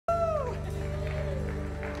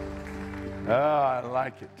I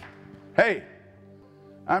like it. Hey,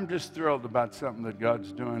 I'm just thrilled about something that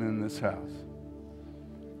God's doing in this house.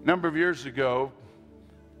 A number of years ago,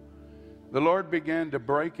 the Lord began to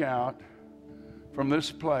break out from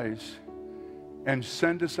this place and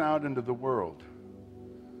send us out into the world.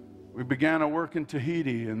 We began a work in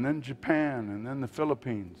Tahiti, and then Japan, and then the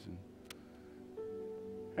Philippines,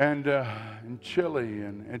 and in Chile,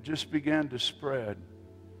 and it just began to spread.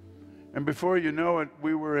 And before you know it,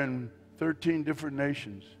 we were in 13 different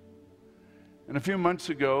nations. And a few months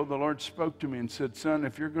ago, the Lord spoke to me and said, son,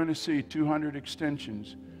 if you're going to see 200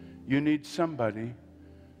 extensions, you need somebody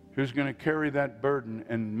who's going to carry that burden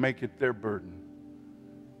and make it their burden.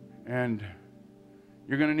 And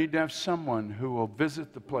you're going to need to have someone who will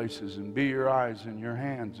visit the places and be your eyes and your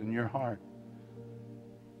hands and your heart.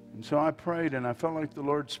 And so I prayed, and I felt like the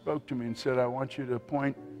Lord spoke to me and said, I want you to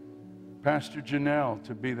appoint Pastor Janelle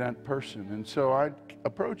to be that person. And so I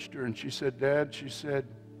approached her, and she said, Dad, she said,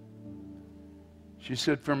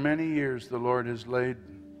 for many years the Lord has laid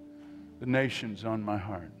the nations on my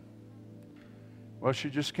heart. Well, she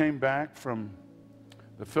just came back from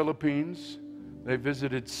the Philippines. They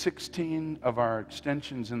visited 16 of our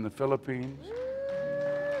extensions in the Philippines.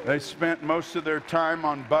 They spent most of their time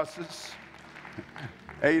on buses,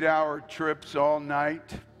 8-hour trips all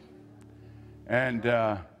night. And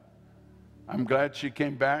I'm glad she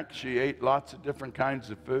came back. She ate lots of different kinds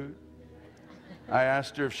of food. I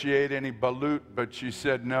asked her if she ate any balut, but she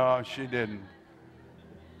said no, she didn't.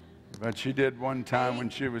 But she did one time when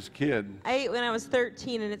she was a kid. I ate when I was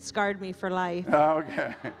 13, and it scarred me for life.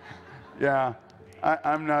 Okay. Yeah.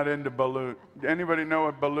 I'm not into balut. Anybody know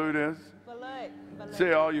what balut is? Balut.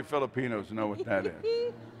 See, all you Filipinos know what that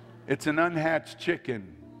is. It's an unhatched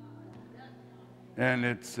chicken. And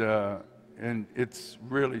it's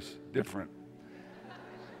really different.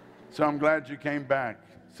 So I'm glad you came back,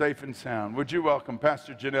 safe and sound. Would you welcome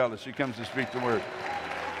Pastor Janelle as she comes to speak the word?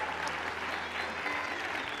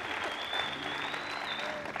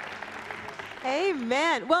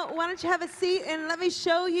 Amen. Well, why don't you have a seat and let me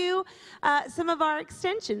show you some of our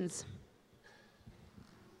extensions.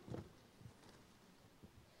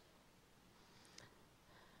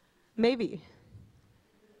 Maybe.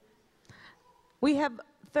 We have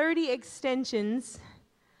 30 extensions.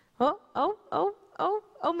 Oh,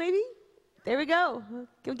 maybe. There we go.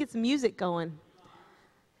 Can we get some music going?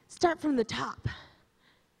 Start from the top.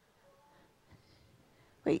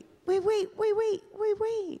 Wait.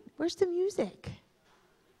 Where's the music?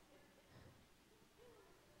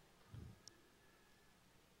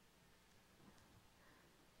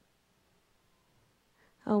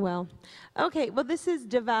 Oh, well. Okay, well, this is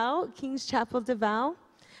Davao, King's Chapel, Davao.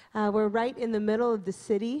 We're right in the middle of the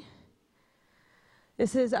city.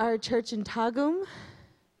 This is our church in Tagum.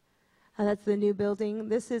 That's the new building.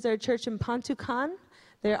 This is our church in Pantukan.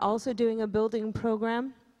 They're also doing a building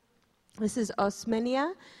program. This is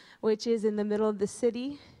Osmeña, which is in the middle of the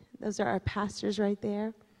city. Those are our pastors right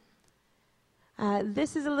there.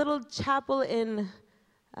 This is a little chapel in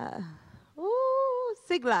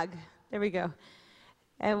Siglag. There we go.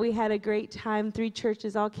 And we had a great time. 3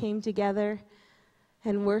 churches all came together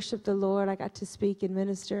and worshiped the Lord. I got to speak and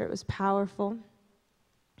minister. It was powerful.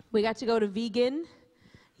 We got to go to Vegan.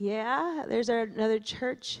 Yeah, there's another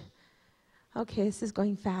church. Okay, this is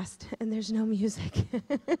going fast, and there's no music.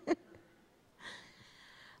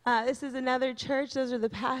 This is another church. Those are the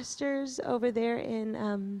pastors over there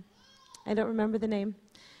in, I don't remember the name.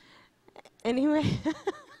 Anyway.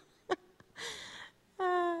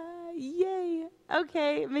 Yay.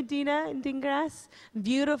 Okay, Medina and Dingras.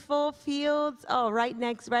 Beautiful fields. Oh, right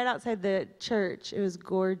outside the church. It was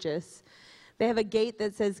gorgeous. They have a gate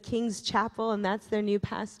that says King's Chapel, and that's their new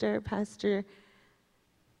pastor. Pastor,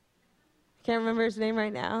 I can't remember his name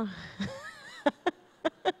right now.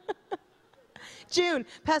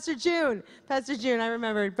 Pastor June, I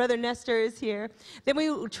remembered. Brother Nestor is here. Then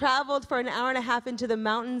we traveled for an hour and a half into the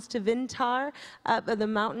mountains to Vintar, the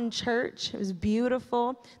mountain church. It was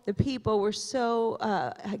beautiful. The people were so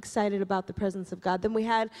excited about the presence of God. Then we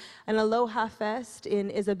had an Aloha Fest in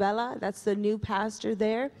Isabela. That's the new pastor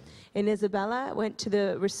there in Isabela. Went to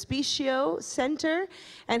the Respicio Center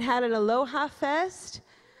and had an Aloha Fest.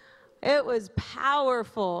 It was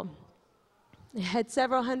powerful. It had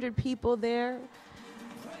several hundred people there.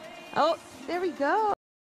 Oh, there we go.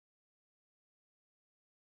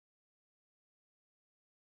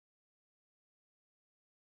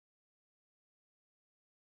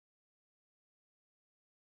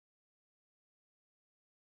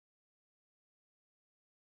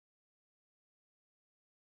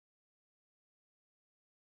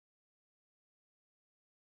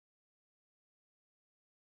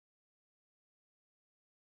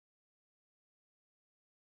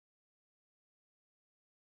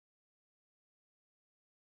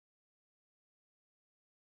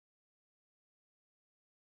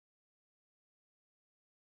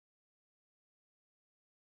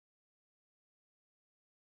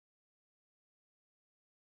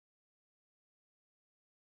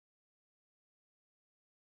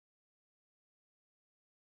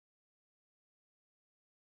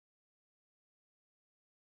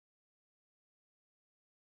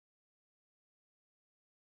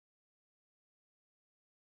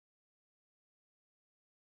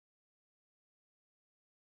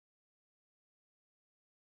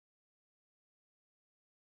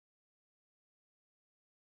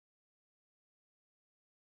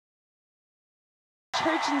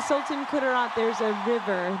 church in Sultan Kudarat, there's a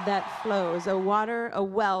river that flows, a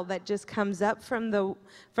well that just comes up from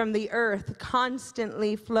the earth,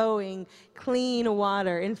 constantly flowing clean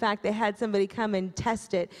water. In fact, they had somebody come and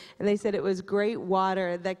test it, and they said it was great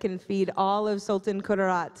water that can feed all of Sultan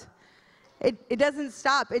Kudarat. It doesn't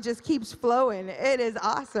stop, it just keeps flowing. It is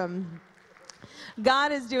awesome.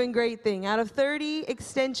 God is doing great things. Out of 30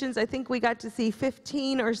 extensions, I think we got to see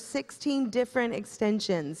 15 or 16 different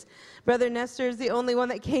extensions. Brother Nestor is the only one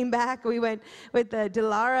that came back. We went with the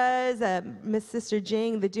Delaras, Miss Sister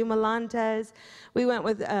Jing, the Dumalantas. We went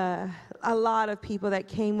with a lot of people that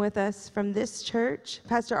came with us from this church,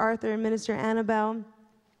 Pastor Arthur and Minister Annabelle.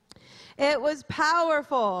 It was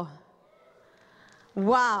powerful.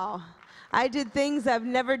 Wow. I did things I've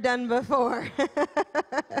never done before.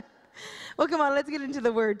 Well, come on, let's get into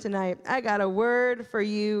the word tonight. I got a word for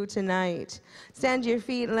you tonight. Stand to your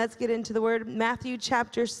feet and let's get into the word. Matthew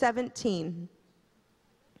chapter 17.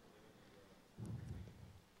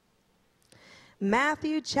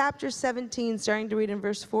 Matthew chapter 17, starting to read in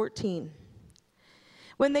verse 14.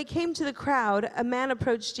 When they came to the crowd, a man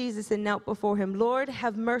approached Jesus and knelt before him. "Lord,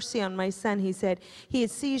 have mercy on my son," he said. "He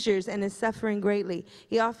has seizures and is suffering greatly.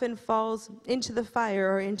 He often falls into the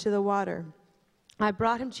fire or into the water. I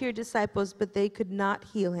brought him to your disciples, but they could not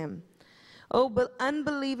heal him." "Oh, but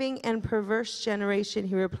unbelieving and perverse generation,"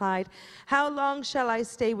 he replied, "how long shall I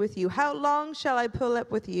stay with you? How long shall I put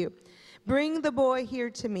up with you? Bring the boy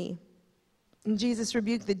here to me." And Jesus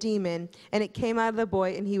rebuked the demon, and it came out of the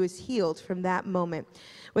boy, and he was healed from that moment.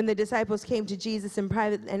 When the disciples came to Jesus in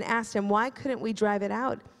private and asked him, "Why couldn't we drive it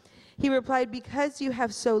out?" he replied, "Because you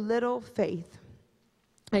have so little faith.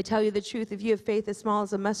 I tell you the truth, if you have faith as small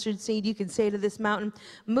as a mustard seed, you can say to this mountain,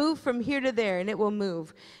 'Move from here to there,' and it will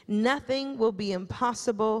move. Nothing will be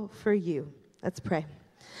impossible for you." Let's pray.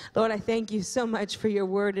 Lord, I thank you so much for your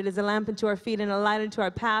word. It is a lamp unto our feet and a light unto our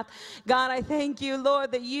path. God, I thank you,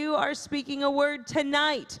 Lord, that you are speaking a word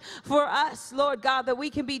tonight for us, Lord God, that we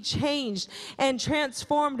can be changed and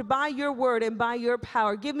transformed by your word and by your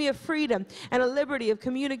power. Give me a freedom and a liberty of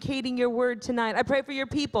communicating your word tonight. I pray for your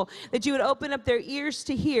people that you would open up their ears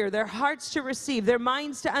to hear, their hearts to receive, their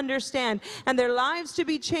minds to understand, and their lives to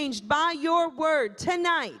be changed by your word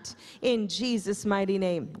tonight. In Jesus' mighty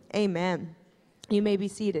name, amen. You may be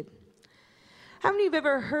seated. How many of you have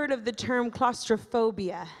ever heard of the term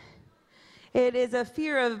claustrophobia? It is a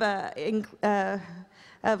fear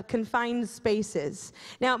of confined spaces.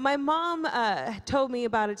 Now, my mom told me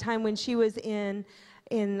about a time when she was in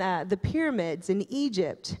the pyramids in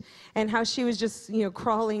Egypt, and how she was just,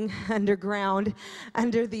 crawling underground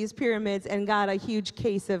under these pyramids and got a huge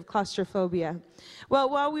case of claustrophobia. Well,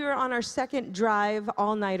 while we were on our second drive,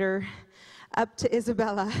 all-nighter, up to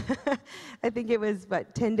Isabella, I think it was,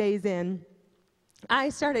 10 days in, I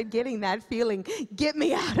started getting that feeling, get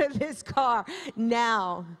me out of this car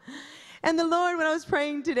now. And the Lord, when I was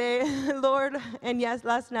praying today, Lord, and yes,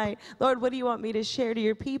 last night, Lord, what do you want me to share to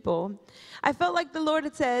your people? I felt like the Lord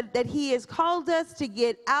had said that he has called us to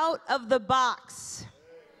get out of the box.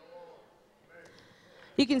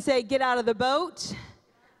 You can say, get out of the boat.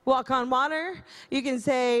 Walk on water. You can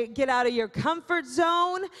say, get out of your comfort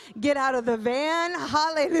zone. Get out of the van.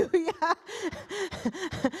 Hallelujah.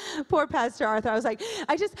 Poor Pastor Arthur. I was like,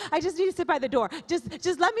 I just need to sit by the door.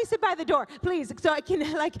 Just let me sit by the door, please, so I can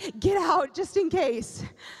get out just in case.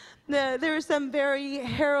 There were some very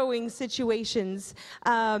harrowing situations,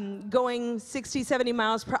 going 60, 70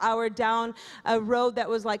 miles per hour down a road that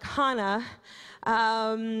was like Hana.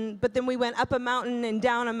 But then we went up a mountain and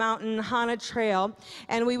down a mountain, Hana Trail,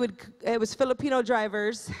 and it was Filipino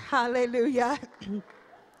drivers, hallelujah.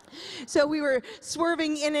 So we were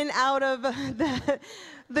swerving in and out of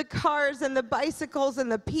the cars and the bicycles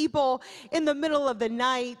and the people in the middle of the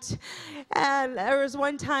night. And there was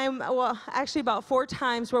one time, well, actually about 4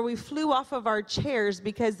 times, where we flew off of our chairs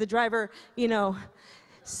because the driver,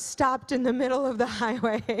 stopped in the middle of the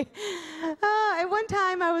highway. At one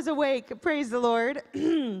time I was awake, praise the Lord,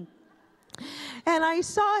 and I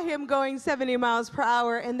saw him going 70 miles per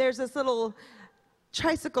hour, and there's this little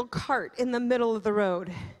tricycle cart in the middle of the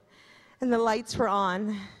road, and the lights were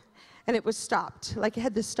on, and it was stopped. Like, it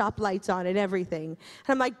had the stop lights on and everything. And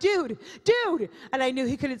I'm like, dude. And I knew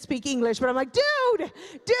he couldn't speak English, but I'm like, dude.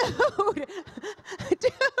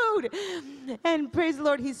 And praise the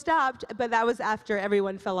Lord, he stopped, but that was after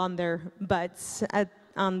everyone fell on their butts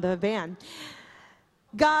on the van.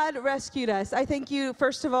 God rescued us. I thank you,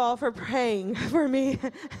 first of all, for praying for me.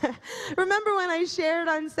 Remember when I shared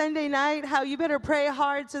on Sunday night how you better pray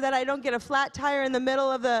hard so that I don't get a flat tire in the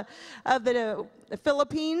middle of the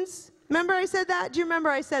Philippines? Remember I said that? Do you remember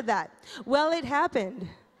I said that? Well, it happened.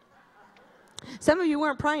 Some of you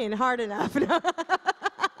weren't praying hard enough.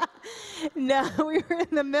 No, we were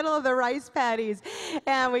in the middle of the rice paddies,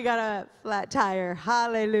 and we got a flat tire.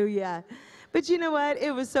 Hallelujah. But you know what?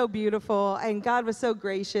 It was so beautiful, and God was so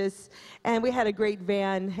gracious, and we had a great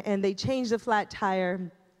van, and they changed the flat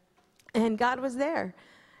tire, and God was there.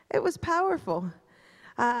 It was powerful.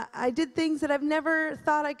 I did things that I've never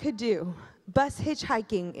thought I could do, bus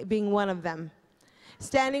hitchhiking being one of them.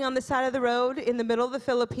 Standing on the side of the road in the middle of the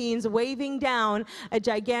Philippines, waving down a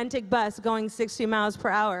gigantic bus going 60 miles per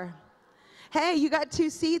hour. Hey, you got 2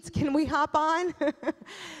 seats? Can we hop on?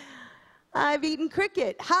 I've eaten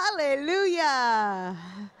cricket. Hallelujah.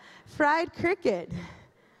 Fried cricket.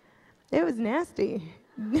 It was nasty.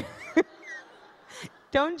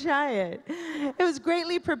 Don't try it. It was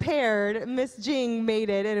greatly prepared. Miss Jing made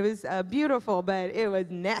it, and it was beautiful, but it was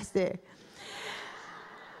nasty.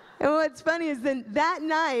 And what's funny is that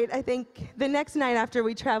night, I think the next night after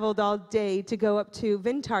we traveled all day to go up to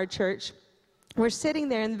Vintar Church, we're sitting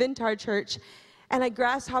there in the Vintar Church, and a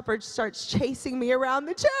grasshopper starts chasing me around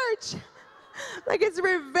the church. Like it's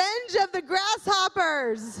revenge of the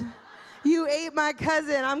grasshoppers. You ate my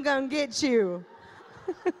cousin, I'm gonna get you.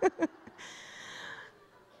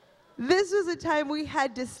 This was a time we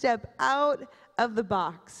had to step out of the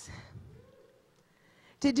box,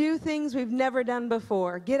 to do things we've never done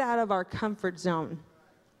before, get out of our comfort zone.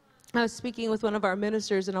 I was speaking with one of our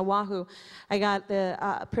ministers in Oahu. I got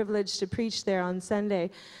the privilege to preach there on Sunday.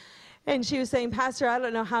 And she was saying, Pastor, I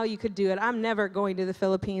don't know how you could do it. I'm never going to the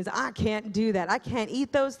Philippines. I can't do that. I can't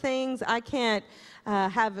eat those things. I can't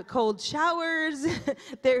have cold showers.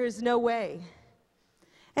 There's no way.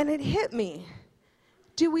 And it hit me.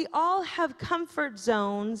 Do we all have comfort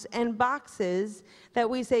zones and boxes that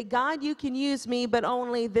we say, God, you can use me, but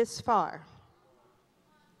only this far?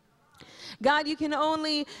 God, you can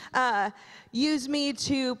only use me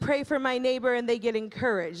to pray for my neighbor and they get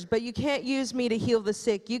encouraged, but you can't use me to heal the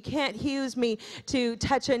sick. You can't use me to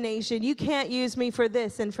touch a nation. You can't use me for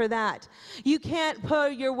this and for that. You can't pour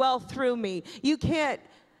your wealth through me. You can't.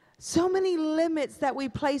 So many limits that we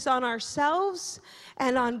place on ourselves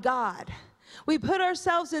and on God. We put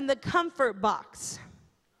ourselves in the comfort box.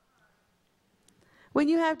 When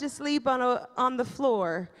you have to sleep on the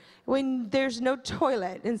floor, when there's no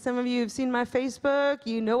toilet, and some of you have seen my Facebook,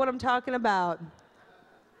 you know what I'm talking about.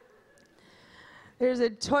 There's a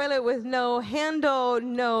toilet with no handle,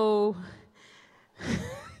 no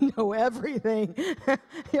everything.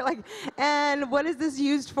 You're like, and what is this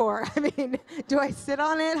used for? I mean, do I sit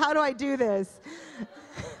on it? How do I do this?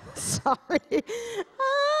 Sorry.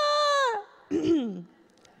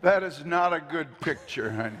 That is not a good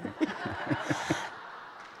picture, honey.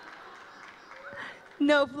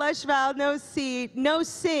 No flush valve, no seat, no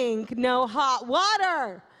sink, no hot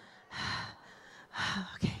water.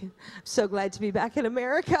 Okay, I'm so glad to be back in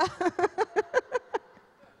America.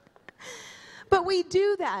 But we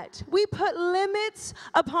do that. We put limits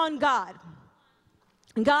upon God.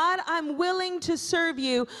 God, I'm willing to serve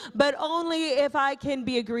you, but only if I can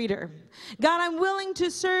be a greeter. God, I'm willing to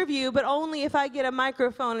serve you, but only if I get a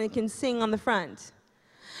microphone and can sing on the front.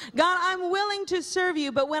 God, I'm willing to serve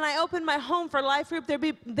you, but when I open my home for life group,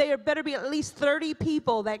 there better be at least 30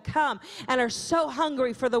 people that come and are so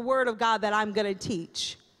hungry for the word of God that I'm going to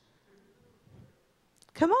teach.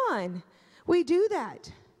 Come on. We do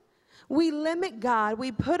that. We limit God,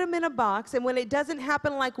 we put him in a box, and when it doesn't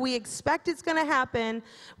happen like we expect it's going to happen,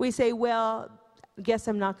 we say, well, guess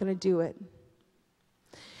I'm not going to do it.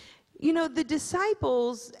 You know, the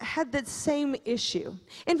disciples had that same issue.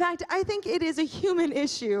 In fact, I think it is a human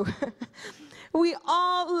issue. We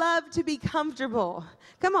all love to be comfortable.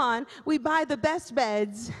 Come on, we buy the best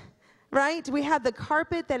beds, right? We have the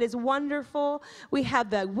carpet that is wonderful. We have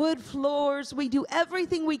the wood floors. We do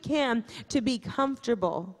everything we can to be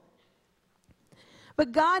comfortable.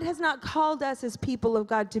 But God has not called us as people of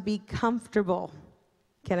God to be comfortable.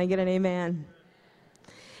 Can I get an amen?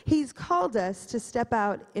 He's called us to step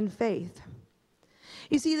out in faith.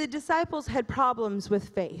 You see, the disciples had problems with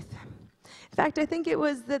faith. In fact, I think it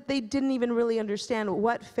was that they didn't even really understand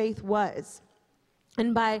what faith was.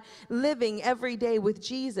 And by living every day with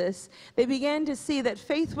Jesus, they began to see that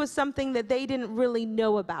faith was something that they didn't really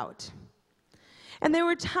know about. And there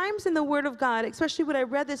were times in the Word of God, especially when I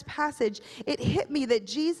read this passage, it hit me that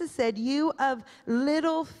Jesus said, "You of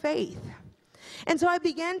little faith." And so I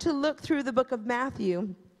began to look through the book of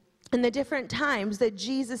Matthew and the different times that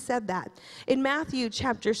Jesus said that. In Matthew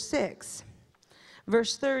chapter 6,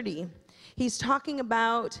 verse 30, he's talking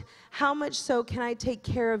about how much so can I take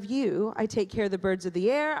care of you? I take care of the birds of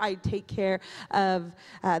the air. I take care of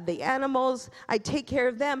the animals. I take care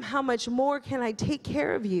of them. How much more can I take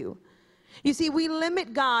care of you? You see, we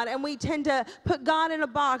limit God, and we tend to put God in a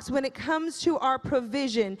box when it comes to our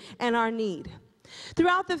provision and our need.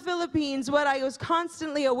 Throughout the Philippines, what I was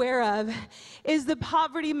constantly aware of is the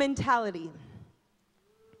poverty mentality.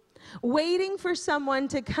 Waiting for someone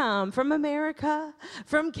to come from America,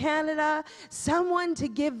 from Canada, someone to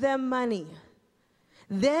give them money.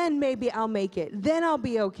 Then maybe I'll make it. Then I'll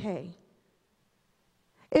be okay.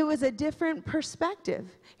 It was a different perspective.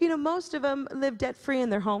 You know, most of them live debt-free in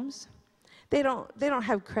their homes. They don't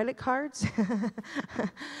have credit cards.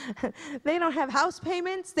 They don't have house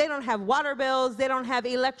payments. They don't have water bills. They don't have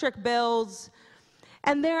electric bills.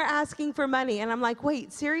 And they're asking for money. And I'm like,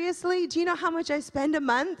 wait, seriously? Do you know how much I spend a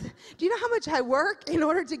month? Do you know how much I work in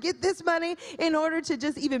order to get this money, in order to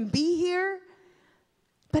just even be here?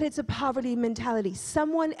 But it's a poverty mentality.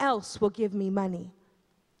 Someone else will give me money,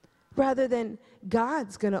 rather than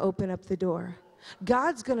God's going to open up the door.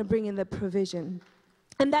 God's going to bring in the provision.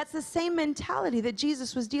 And that's the same mentality that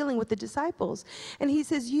Jesus was dealing with the disciples. And he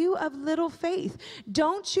says, you of little faith,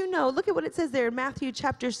 don't you know? Look at what it says there in Matthew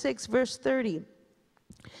chapter 6, verse 30.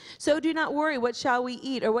 So do not worry, what shall we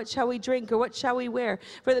eat, or what shall we drink, or what shall we wear?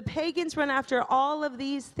 For the pagans run after all of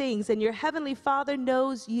these things, and your heavenly Father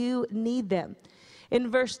knows you need them. In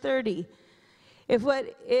verse 30,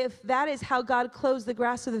 if that is how God clothes the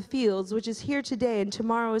grass of the fields, which is here today and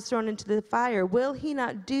tomorrow is thrown into the fire, will he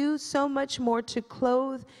not do so much more to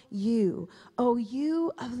clothe you, O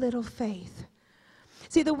you of little faith?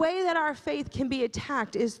 See, the way that our faith can be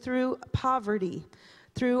attacked is through poverty,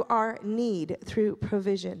 through our need, through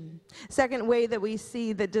provision. Second way that we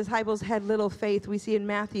see that disciples had little faith, we see in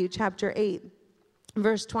Matthew chapter 8,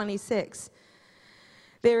 verse 26.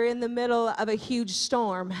 They're in the middle of a huge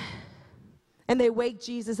storm. And they wake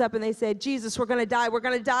Jesus up and they said, Jesus, we're going to die. We're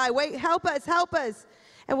going to die. Wait, help us, help us.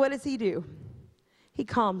 And what does he do? He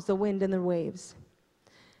calms the wind and the waves.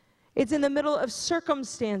 It's in the middle of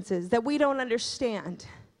circumstances that we don't understand.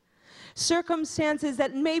 Circumstances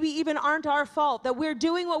that maybe even aren't our fault, that we're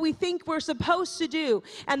doing what we think we're supposed to do.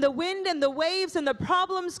 And the wind and the waves and the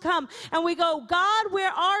problems come. And we go, God,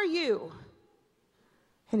 where are you?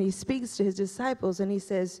 And he speaks to his disciples and he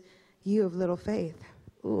says, you of little faith.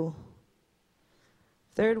 Ooh.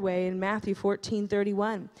 Third way, in Matthew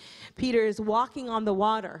 14:31, Peter is walking on the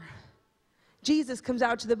water. Jesus comes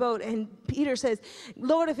out to the boat, and Peter says,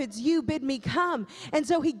 Lord, if it's you, bid me come. And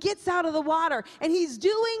so he gets out of the water, and he's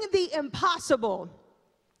doing the impossible.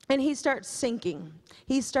 And he starts sinking.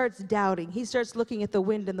 He starts doubting. He starts looking at the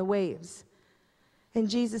wind and the waves. And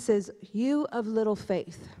Jesus says, you of little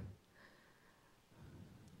faith.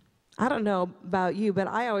 I don't know about you, but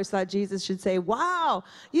I always thought Jesus should say, wow,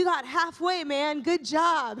 you got halfway, man. Good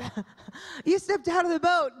job. You stepped out of the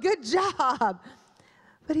boat. Good job.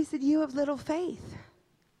 But he said, you have little faith.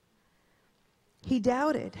 He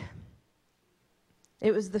doubted.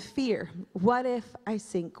 It was the fear. What if I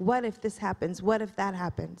sink? What if this happens? What if that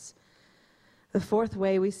happens? The fourth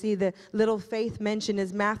way we see the little faith mentioned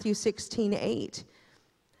is Matthew 16:8.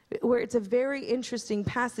 Where it's a very interesting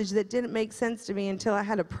passage that didn't make sense to me until I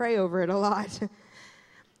had to pray over it a lot.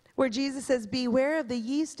 Where Jesus says, beware of the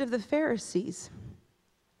yeast of the Pharisees.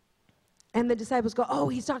 And the disciples go, oh,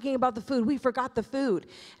 he's talking about the food. We forgot the food.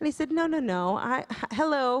 And he said, no.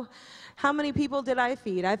 Hello, how many people did I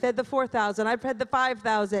feed? I fed the 4,000. I fed the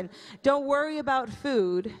 5,000. Don't worry about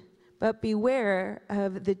food, but beware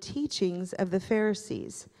of the teachings of the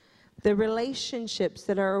Pharisees. The relationships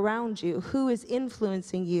that are around you, who is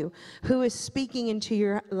influencing you, who is speaking into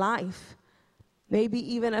your life, maybe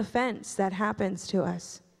even offense that happens to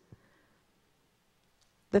us.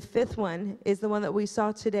 The fifth one is the one that we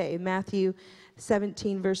saw today, Matthew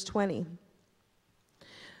 17, verse 20,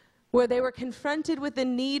 where they were confronted with the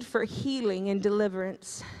need for healing and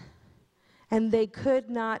deliverance, and they could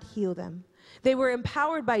not heal them. They were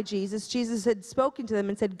empowered by Jesus. Jesus had spoken to them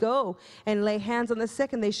and said, go and lay hands on the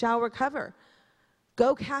sick and they shall recover.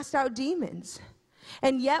 Go cast out demons.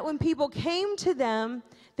 And yet when people came to them,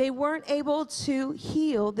 they weren't able to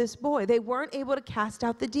heal this boy. They weren't able to cast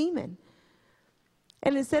out the demon.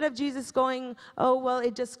 And instead of Jesus going, oh, well,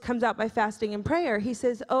 it just comes out by fasting and prayer, he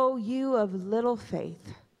says, oh, you of little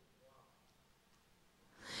faith.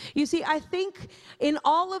 You see, I think in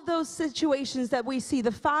all of those situations that we see,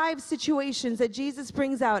 the 5 situations that Jesus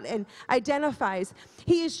brings out and identifies,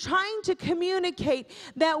 he is trying to communicate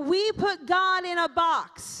that we put God in a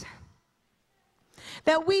box.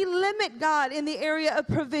 That we limit God in the area of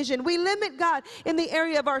provision. We limit God in the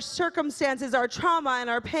area of our circumstances, our trauma, and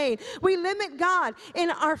our pain. We limit God in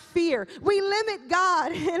our fear. We limit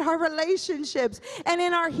God in our relationships and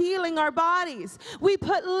in our healing our bodies. We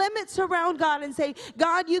put limits around God and say,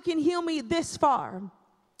 God, you can heal me this far.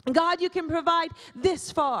 God, you can provide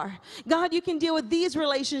this far. God, you can deal with these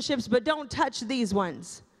relationships, but don't touch these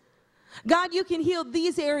ones. God, you can heal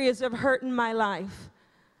these areas of hurt in my life,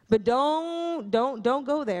 but don't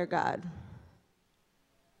go there, God.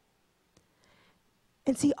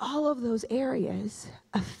 And see, all of those areas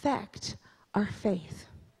affect our faith.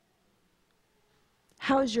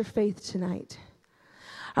 How is your faith tonight?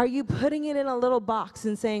 Are you putting it in a little box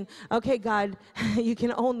and saying, okay, God, you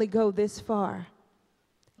can only go this far?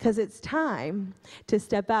 Because it's time to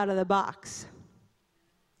step out of the box.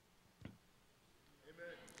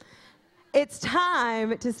 Amen. It's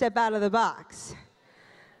time to step out of the box.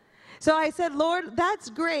 So I said, Lord, that's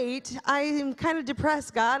great. I'm kind of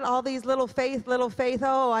depressed, God. All these little faith.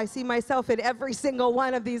 Oh, I see myself in every single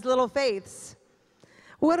one of these little faiths.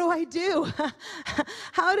 What do I do?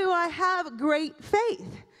 How do I have great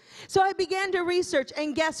faith? So I began to research,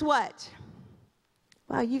 and guess what?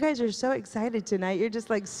 Wow, you guys are so excited tonight. You're just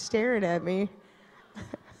like staring at me.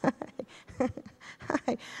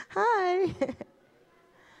 Hi.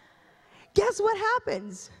 Guess what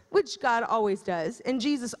happens? Which God always does, and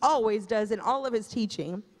Jesus always does in all of his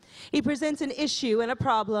teaching. He presents an issue and a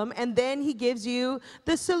problem, and then he gives you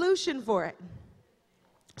the solution for it.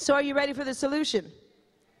 So are you ready for the solution?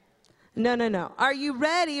 No. Are you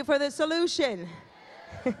ready for the solution?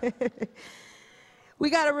 We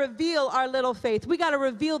got to reveal our little faith. We got to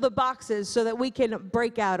reveal the boxes so that we can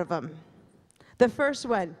break out of them. The first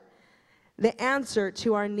one, the answer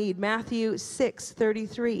to our need, Matthew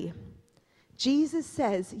 6:33. Jesus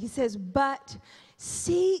says, he says, but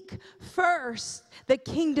seek first the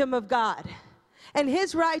kingdom of God and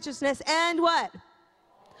his righteousness, and what?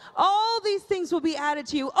 All these things will be added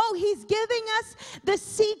to you. Oh, he's giving us the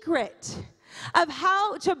secret of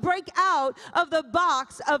how to break out of the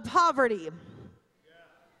box of poverty.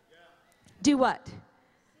 Do what?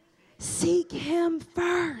 Seek him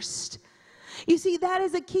first. You see, that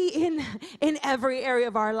is a key in every area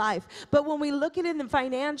of our life. But when we look at it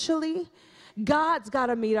financially, God's got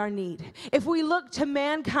to meet our need. If we look to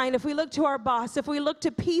mankind, if we look to our boss, if we look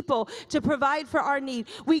to people to provide for our need,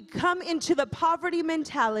 we come into the poverty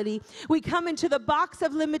mentality. We come into the box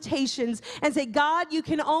of limitations and say, God, you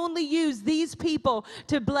can only use these people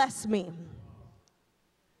to bless me,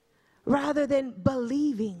 rather than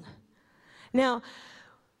believing. Now,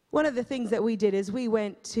 one of the things that we did is we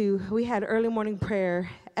had early morning prayer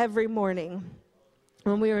every morning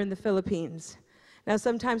when we were in the Philippines. Now,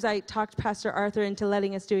 sometimes I talked Pastor Arthur into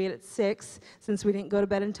letting us do it at 6, since we didn't go to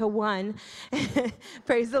bed until 1.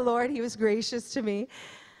 Praise the Lord, he was gracious to me.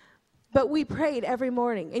 But we prayed every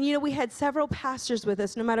morning. And you know, we had several pastors with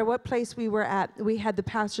us. No matter what place we were at, we had the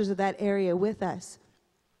pastors of that area with us.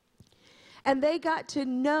 And they got to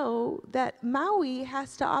know that Maui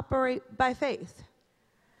has to operate by faith.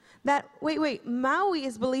 That, wait, Maui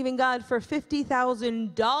is believing God for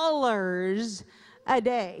 $50,000 a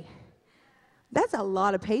day. That's a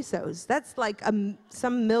lot of pesos. That's like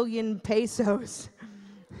some million pesos.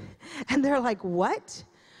 And they're like, what?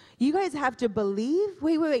 You guys have to believe?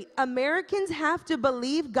 Wait. Americans have to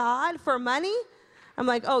believe God for money? I'm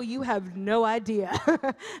like, oh, you have no idea.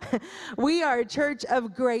 We are a church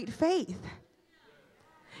of great faith.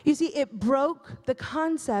 You see, it broke the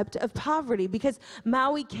concept of poverty because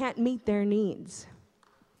Maui can't meet their needs.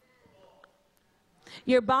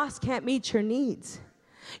 Your boss can't meet your needs.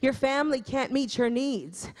 Your family can't meet your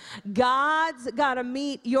needs. God's got to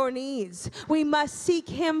meet your needs. We must seek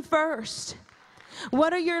him first.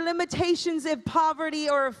 What are your limitations of poverty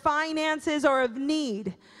or of finances or of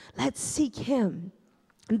need? Let's seek him.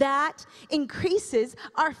 That increases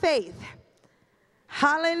our faith.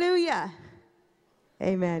 Hallelujah.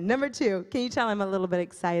 Amen. Number 2, can you tell I'm a little bit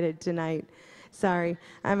excited tonight? Sorry,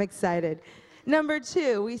 I'm excited. Number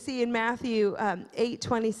 2, we see in Matthew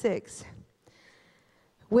 8:26.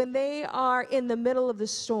 When they are in the middle of the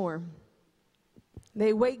storm,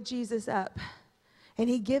 they wake Jesus up, and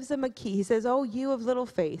he gives them a key. He says, oh, you of little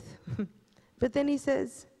faith. But then he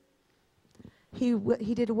says, he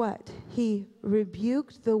did what? He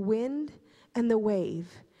rebuked the wind and the wave,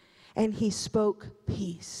 and he spoke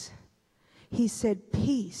peace. He said,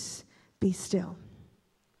 peace, be still.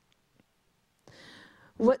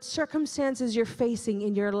 What circumstances you're facing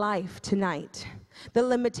in your life tonight, the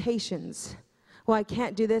limitations. Well, I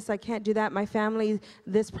can't do this, I can't do that, my family,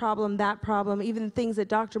 this problem, that problem, even things that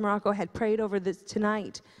Dr. Marocco had prayed over this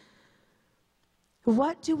tonight.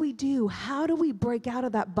 What do we do? How do we break out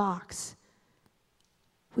of that box?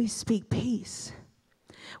 We speak peace.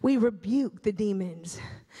 We rebuke the demons,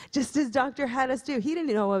 just as Doctor had us do. He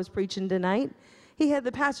didn't know I was preaching tonight. He had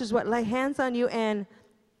the pastors, lay hands on you and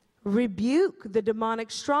rebuke the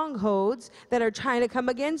demonic strongholds that are trying to come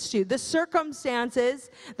against you, the circumstances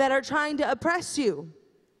that are trying to oppress you.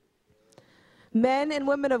 Men and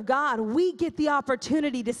women of God, we get the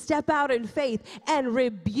opportunity to step out in faith and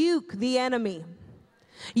rebuke the enemy.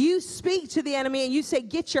 You speak to the enemy and you say,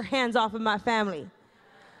 get your hands off of my family.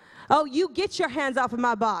 Oh, you get your hands off of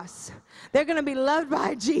my boss. They're going to be loved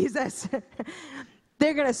by Jesus.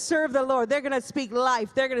 They're going to serve the Lord. They're going to speak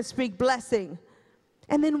life. They're going to speak blessing.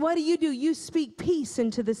 And then what do? You speak peace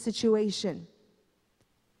into the situation.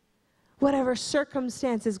 Whatever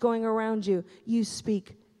circumstance is going around you, you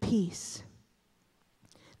speak peace.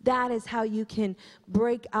 That is how you can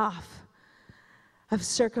break off of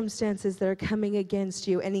circumstances that are coming against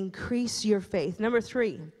you and increase your faith. Number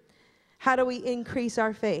 3, how do we increase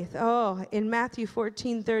our faith? Oh, in Matthew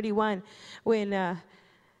 14:31, when,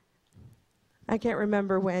 I can't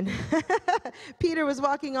remember when, Peter was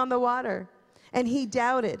walking on the water and he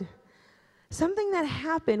doubted. Something that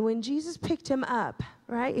happened when Jesus picked him up,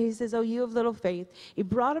 right? He says, oh, you have little faith. He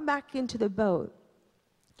brought him back into the boat.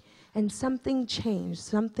 And something changed,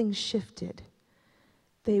 something shifted.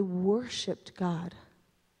 They worshiped God.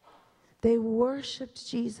 They worshiped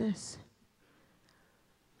Jesus.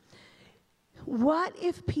 What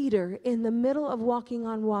if Peter, in the middle of walking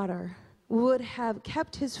on water, would have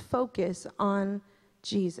kept his focus on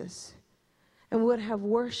Jesus and would have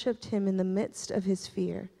worshiped him in the midst of his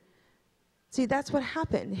fear? See, that's what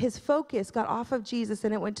happened. His focus got off of Jesus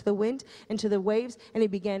and it went to the wind and to the waves and he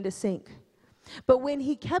began to sink. But when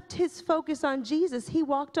he kept his focus on Jesus, he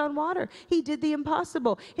walked on water. He did the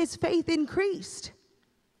impossible. His faith increased.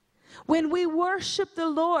 When we worship the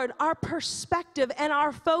Lord, our perspective and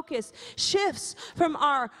our focus shifts from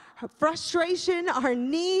our frustration, our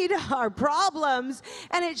need, our problems,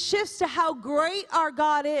 and it shifts to how great our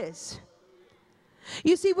God is.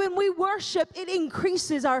 You see, when we worship, it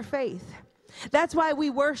increases our faith. That's why we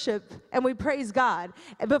worship and we praise God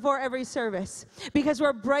before every service, because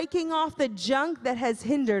we're breaking off the junk that has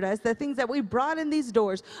hindered us, the things that we brought in these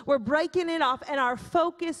doors. We're breaking it off and our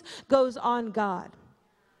focus goes on God.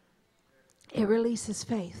 It releases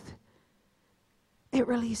faith. It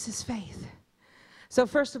releases faith. So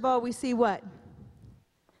first of all, we see what?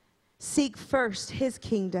 Seek first his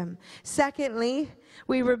kingdom. Secondly,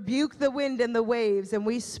 we rebuke the wind and the waves and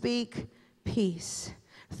we speak peace.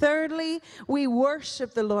 Thirdly, we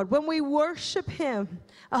worship the Lord. When we worship him,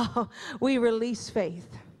 we release faith.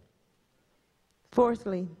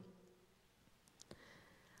 Fourthly,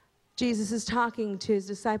 Jesus is talking to his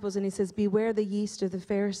disciples and he says, beware the yeast of the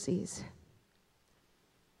Pharisees.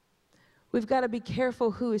 We've got to be careful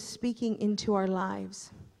who is speaking into our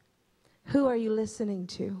lives. Who are you listening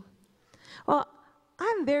to? Well,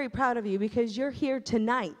 I'm very proud of you because you're here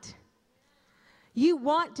tonight. You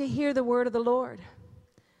want to hear the word of the Lord.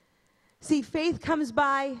 See, faith comes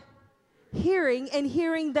by hearing and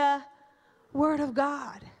hearing the word of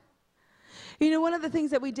God. You know, one of the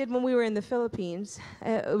things that we did when we were in the Philippines,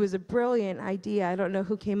 it was a brilliant idea. I don't know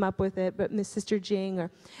who came up with it, but Miss Sister Jing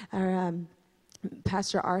or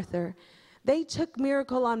Pastor Arthur, they took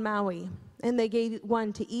Miracle on Maui and they gave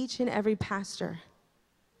one to each and every pastor.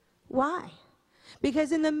 Why?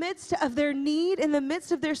 Because in the midst of their need, in the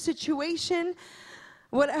midst of their situation,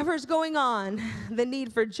 whatever's going on, the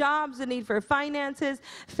need for jobs, the need for finances,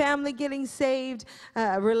 family getting saved,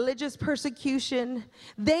 religious persecution,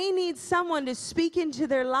 they need someone to speak into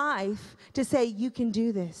their life to say, you can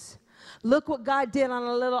do this. Look what God did on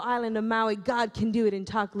a little island of Maui. God can do it in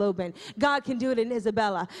Tacloban. God can do it in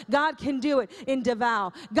Isabella. God can do it in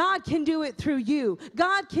Davao. God can do it through you.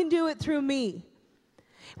 God can do it through me.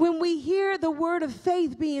 When we hear the word of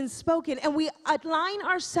faith being spoken and we align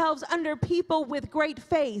ourselves under people with great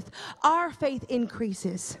faith, our faith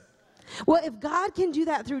increases. Well, if God can do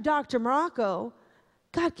that through Dr. Marocco,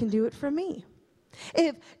 God can do it for me.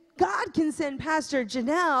 If God can send Pastor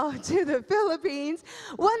Janelle to the Philippines,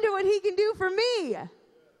 wonder what he can do for me.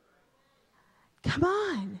 Come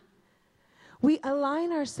on. We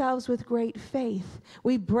align ourselves with great faith.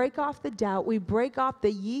 We break off the doubt. We break off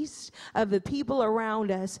the yeast of the people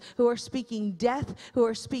around us who are speaking death, who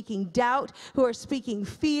are speaking doubt, who are speaking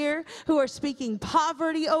fear, who are speaking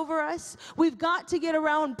poverty over us. We've got to get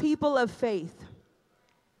around people of faith.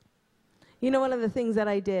 You know, one of the things that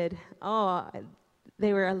I did,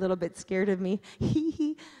 they were a little bit scared of me.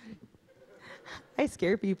 I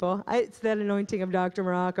scare people. It's that anointing of Dr.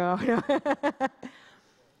 Marocco.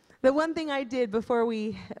 The one thing I did before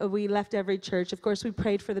we left every church, of course, we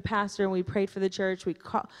prayed for the pastor and we prayed for the church. We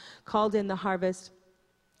called in the harvest.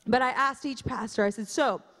 But I asked each pastor, I said,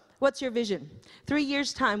 so, what's your vision? 3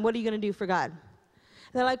 years' time, what are you going to do for God?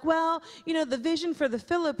 They're like, well, you know, the vision for the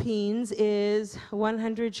Philippines is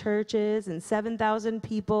 100 churches and 7,000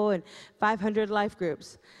 people and 500 life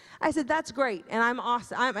groups. I said, that's great, and I'm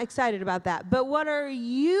awesome. I'm excited about that. But what are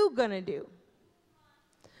you going to do?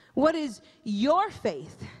 What is your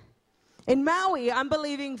faith? In Maui, I'm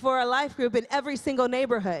believing for a life group in every single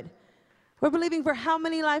neighborhood. We're believing for how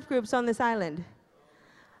many life groups on this island?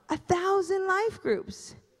 1,000 life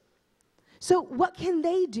groups. So what can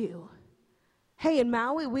they do? Hey, in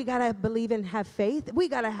Maui, we got to believe and have faith. We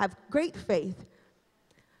got to have great faith.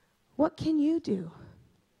 What can you do?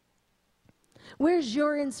 Where's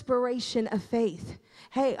your inspiration of faith?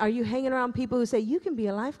 Hey, are you hanging around people who say, you can be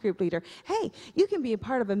a life group leader? Hey, you can be a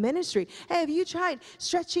part of a ministry. Hey, have you tried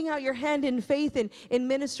stretching out your hand in faith in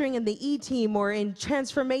ministering in the E-team or in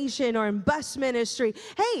transformation or in bus ministry?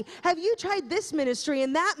 Hey, have you tried this ministry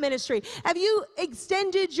and that ministry? Have you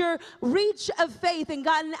extended your reach of faith and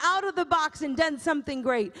gotten out of the box and done something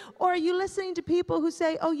great? Or are you listening to people who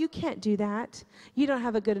say, oh, you can't do that. You don't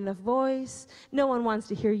have a good enough voice. No one wants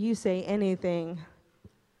to hear you say anything.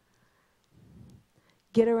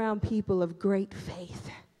 Get around people of great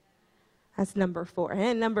faith. That's number 4.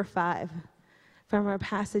 And number 5 from our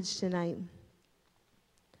passage tonight.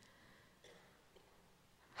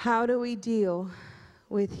 How do we deal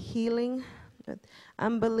with healing, with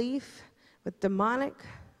unbelief, with demonic?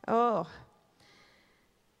 Oh,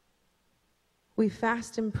 we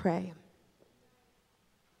fast and pray.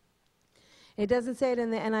 It doesn't say it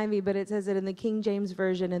in the NIV, but it says it in the King James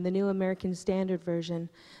Version and the New American Standard Version.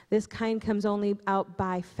 This kind comes only out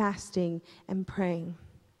by fasting and praying.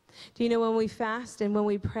 Do you know when we fast and when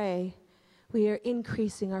we pray, we are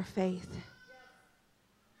increasing our faith?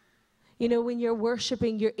 You know, when you're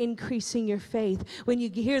worshiping, you're increasing your faith. When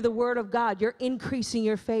you hear the Word of God, you're increasing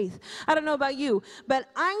your faith. I don't know about you, but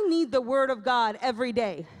I need the Word of God every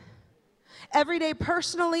day. Every day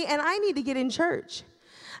personally, and I need to get in church.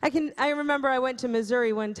 I remember I went to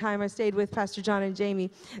Missouri one time. I stayed with Pastor John and Jamie.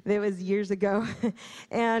 That was years ago.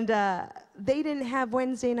 And they didn't have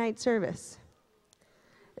Wednesday night service.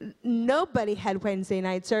 Nobody had Wednesday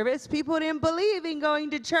night service. People didn't believe in going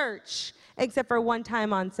to church, except for one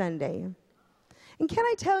time on Sunday. And can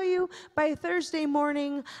I tell you, by Thursday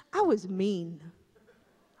morning, I was mean.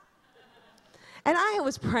 And I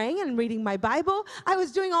was praying and reading my Bible. I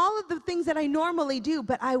was doing all of the things that I normally do,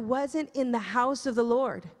 but I wasn't in the house of the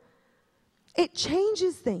Lord. It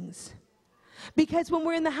changes things. Because when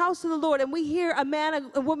we're in the house of the Lord and we hear a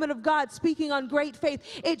man, a woman of God speaking on great faith,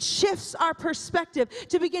 it shifts our perspective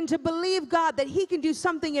to begin to believe God that He can do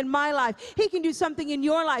something in my life. He can do something in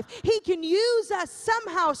your life. He can use us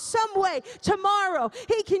somehow, some way tomorrow.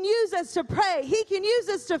 He can use us to pray. He can use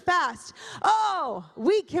us to fast. Oh,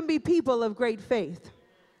 we can be people of great faith.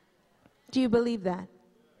 Do you believe that?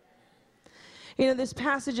 You know, this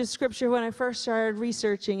passage of Scripture, when I first started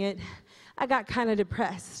researching it, I got kind of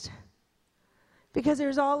depressed. Because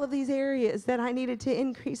there's all of these areas that I needed to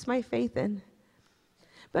increase my faith in.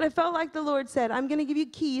 But I felt like the Lord said, I'm going to give you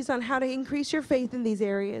keys on how to increase your faith in these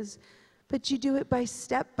areas. But you do it by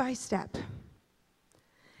step.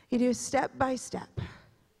 You do step by step.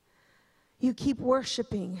 You keep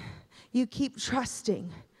worshiping. You keep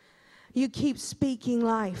trusting. You keep speaking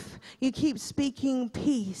life. You keep speaking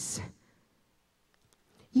peace.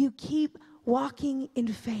 You keep walking in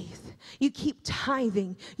faith. You keep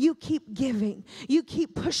tithing. You keep giving. You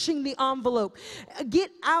keep pushing the envelope. Get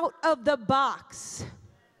out of the box.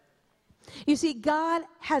 You see, God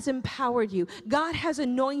has empowered you. God has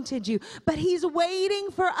anointed you, but He's waiting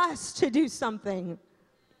for us to do something.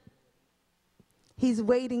 He's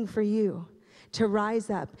waiting for you to rise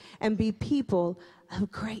up and be people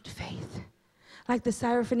of great faith, like the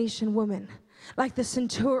Syrophoenician woman, like the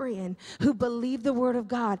centurion who believed the word of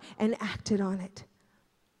God and acted on it.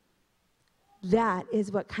 That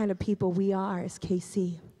is what kind of people we are as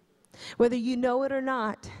KC. Whether you know it or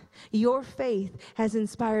not, your faith has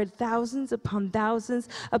inspired thousands upon thousands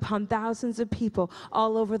upon thousands of people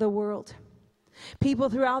all over the world. People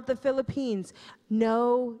throughout the Philippines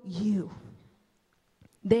know you.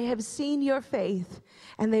 They have seen your faith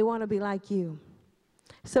and they want to be like you.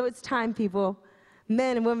 So it's time, people.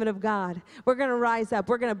 Men and women of God, we're going to rise up.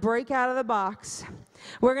 We're going to break out of the box.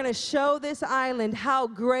 We're going to show this island how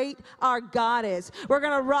great our God is. We're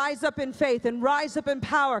going to rise up in faith and rise up in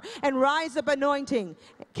power and rise up anointing.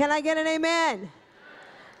 Can I get an amen?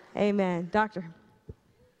 Amen. Doctor.